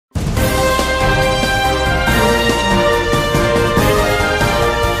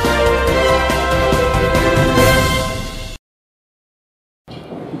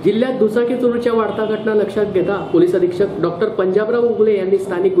जिल्ह्यात दुचाकी चोरीच्या वाढत्या घटना लक्षात घेता पोलीस अधीक्षक डॉक्टर पंजाबराव उगले यांनी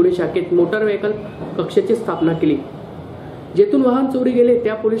स्थानिक गुन्हे शाखेत मोटार व्हेकल कक्षाची स्थापना केली। जेथून वाहन चोरी गेले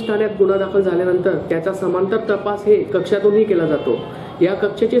त्या पोलीस ठाण्यात गुन्हा दाखल झाल्यानंतर त्याचा समांतर तपास हे कक्षातूनही केला जातो। या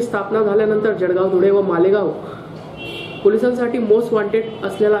कक्षाची स्थापना झाल्यानंतर जळगाव, धुळे व मालेगाव पोलिसांसाठी मोस्ट वॉन्टेड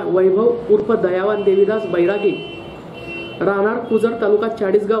असलेला वैभव उर्फ दयावान देवीदास बैरागी राहणार कुजर तालुका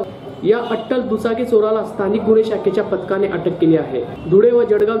चाळीसगाव या अट्टल दुचाकी चोराला स्थानिक गुन्हे शाखेच्या पथकाने अटक केली आहे। धुळे व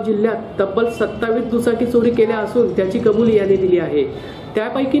जळगाव जिल्ह्यात तब्बल 27 दुचाकी चोरी केल्या असून त्याची कबुली याने दिली आहे।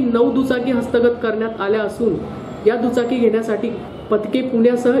 त्यापैकी 9 दुचाकी हस्तगत करण्यात आल्या असून या दुचाकी घेण्यासाठी पथके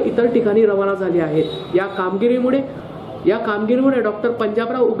पुण्यासह इतर ठिकाणी रवाना झाली आहेत। या कामगिरीमुळे डॉक्टर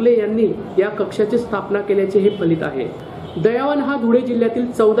पंजाबराव उगले यांनी या कक्षाची स्थापना केल्याचे हे फलित आहे। दयावान हा धुळे जिल्ह्यातील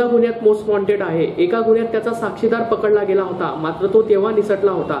 14 गुन्ह्यात मोस्ट वॉन्टेड आहे। एका गुन्ह्यात त्याचा साक्षीदार पकडला गेला होता, मात्र तो तेव्हा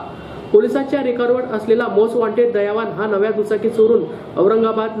निसटला होता। पोलिसांच्या रेकॉर्डवर असलेला मोस्ट वॉन्टेड दयावान हा नव्या दुचाकी चोरून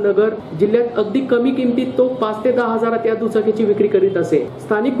औरंगाबाद नगर जिल्ह्यात अगदी कमी किमतीत तो 5 ते 10 हजारात या दुचाकीची विक्री करीत असे।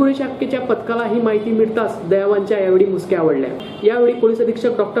 स्थानिक गुन्हे शाखेच्या पथकाला ही माहिती मिळताच दयावानच्या यावेळी मुसक्या आवडल्या। यावेळी पोलीस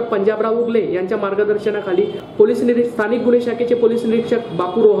अधीक्षक डॉक्टर पंजाबराव उगले यांच्या मार्गदर्शनाखाली स्थानिक गुन्हे शाखेचे पोलीस निरीक्षक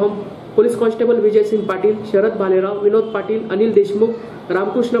बापू रोहम, पोलीस कॉन्स्टेबल विजयसिंग पाटील, शरद भालेराव, विनोद पाटील, अनिल देशमुख,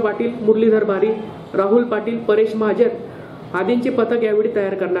 रामकृष्ण पाटील, मुरलीधर बारी, राहुल पाटील, परेश महाजन आदींचे पथक यावेळी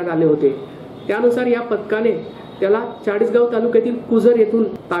तयार करण्यात आले होते। त्यानुसार या पथकाने त्याला चाळीसगाव तालुक्यातील कुजर येथून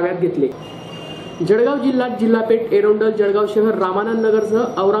ताब्यात घेतले। जळगाव जिल्ह्यात जिल्हापेठ, एरोंडल, जळगाव शहर, रामानंद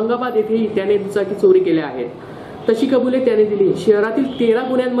नगरसह औरंगाबाद येथेही त्याने दुचाकी चोरी केल्या आहेत, तशी कबुले त्याने दिली। शहरातील 13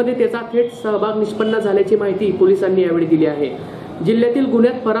 गुन्ह्यांमध्ये त्याचा थेट सहभाग निष्पन्न झाल्याची माहिती पोलिसांनी यावेळी दिली आहे। जिल्ह्यातील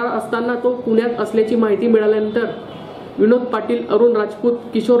गुन्ह्यात फरार असताना तो पुण्यात असल्याची माहिती मिळाल्यानंतर विनोद पाटील, अरुण राजपूत,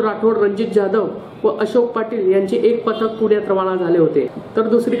 किशोर राठोड, रणजित जाधव व अशोक पाटील यांचे एक पथक पुण्यात रवाना झाले होते। तर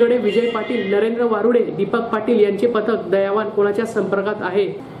दुसरीकडे विजय पाटील, नरेंद्र वारुडे, दीपक पाटील यांचे पथक दयावान कोणाच्या संपर्कात आहे,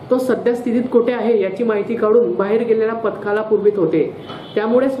 तो सध्या स्थितीत कुठे आहे याची माहिती काढून बाहेर गेलेल्या पथकाला पुरवित होते।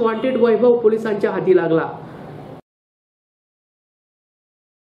 त्यामुळेच वॉन्टेड वैभव पोलिसांच्या हाती लागला।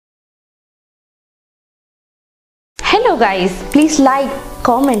 Hello guys, please like,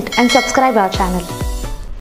 comment and subscribe our channel.